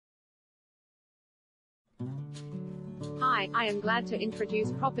Hi, I am glad to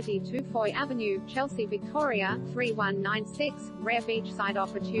introduce property 2 Foy Avenue, Chelsea, Victoria, 3196, rare beachside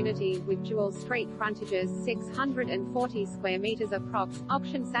opportunity with dual street frontages, 640 square meters approx.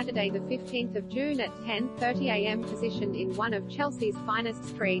 Auction Saturday the 15th of June at 10:30 a.m. Positioned in one of Chelsea's finest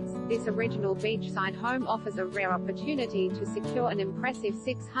streets, this original beachside home offers a rare opportunity to secure an impressive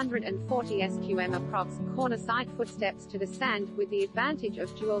 640 SQM approx. Corner site footsteps to the sand, with the advantage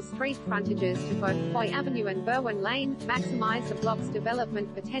of dual street frontages to both Foy Avenue and Berwyn Lane. Maximize the block's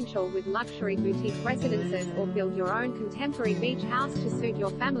development potential with luxury boutique residences, or build your own contemporary beach house to suit your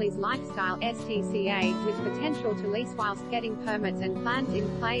family's lifestyle. STCA, with potential to lease whilst getting permits and plans in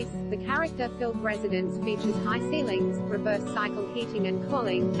place. The character-filled residence features high ceilings, reverse cycle heating and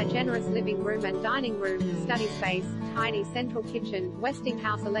cooling, a generous living room and dining room, study space, tiny central kitchen,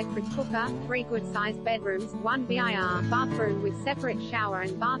 Westinghouse electric cooker, 3 good-sized bedrooms, 1 VIC bathroom with separate shower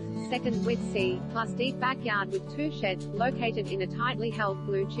and bath, second with C, plus deep backyard with 2 sheds, located in a tightly held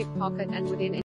blue chip pocket and within